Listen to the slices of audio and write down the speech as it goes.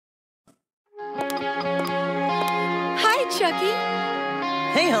Chucky.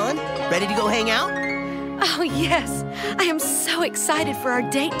 Hey, hon. Ready to go hang out? Oh, yes. I am so excited for our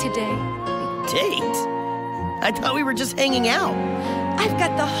date today. Date? I thought we were just hanging out. I've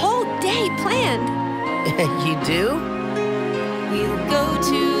got the whole day planned. You do? We'll go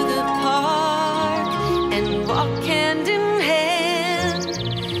to the park and walk hand in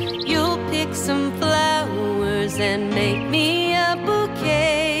hand. You'll pick some flowers and make me a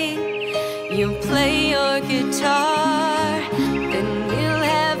bouquet. You'll play your guitar, then we'll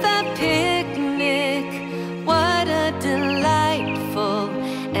have a picnic. What a delightful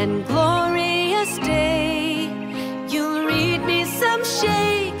and glorious day. You'll read me some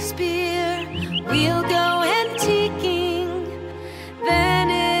Shakespeare. We'll go antiquing. Then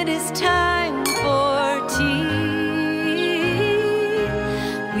it is time for tea.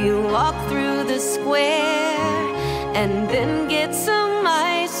 We'll walk through the square and then get some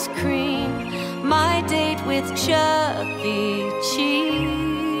ice cream. My date with Chuck E.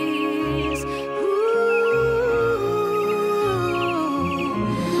 Cheese.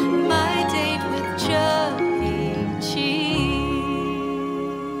 Ooh, my date with Chuck E.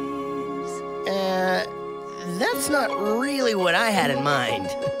 Cheese. That's not really what I had in mind.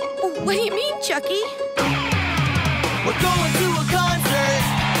 What do you mean, Chucky? We're going to a concert,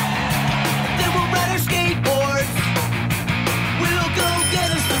 then we'll ride our skateboards. We'll go get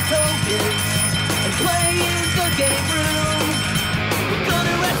us some tokens and play in the game room. We're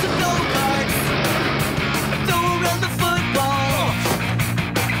gonna rent some go-karts and throw around the football.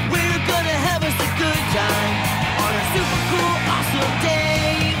 We're gonna have us a good time on a super cool, awesome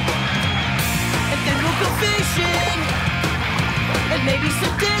day. And then we'll go fishing and maybe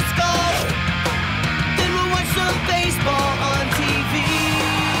some disc golf. Then we'll watch some baseball on TV.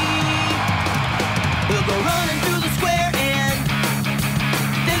 We'll go running through the square and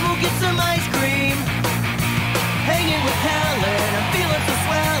then we'll get some ice cream. Hanging with Helen, I'm feeling so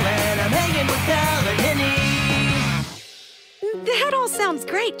swell, and I'm hanging with Helen Henny. That all sounds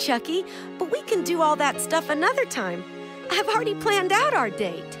great, Chucky, but we can do all that stuff another time. I've already planned out our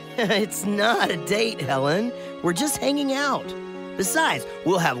date. It's not a date, Helen. We're just hanging out. Besides,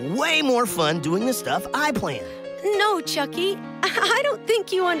 we'll have way more fun doing the stuff I plan. No, Chucky, I don't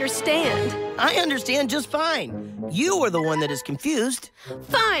think you understand. I understand just fine. You are the one that is confused.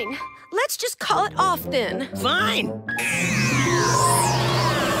 Fine, let's just call it off then. Fine.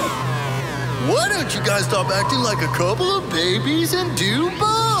 Why don't you guys stop acting like a couple of babies and do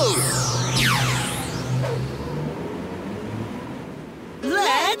both?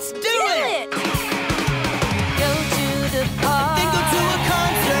 Let's do it! Go to the park. Then go to a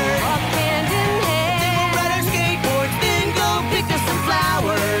concert. Walk hand in hand. Then we'll ride our skateboards. Then go pick us some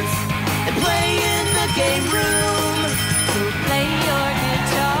flowers and play in the game room. We'll play your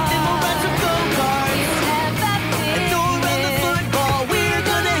guitar. Then we'll ride some go-karts We'll have a and throw around the football. We're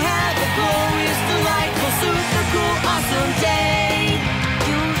gonna have a glorious, delightful, super cool, awesome day.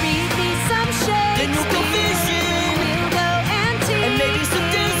 You'll read me some Shakespeare. Then we'll go fishing We'll go antiquing. and maybe some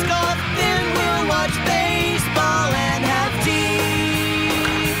disc golf. Then we'll watch baseball and have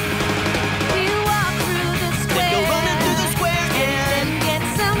tea. We'll walk through the Then square. go running through the square and Get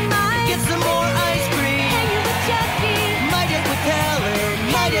some get ice. some more ice cream. Hanging with Chucky. My date with Helen,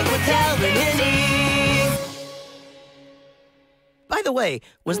 my date with Helen Henny. By the way,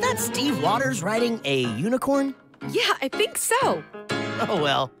 was that Steve Waters riding a unicorn? Yeah, I think so. Oh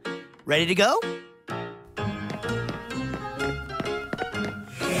well. Ready to go?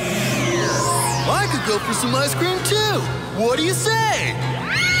 I could go for some ice cream too. What do you say?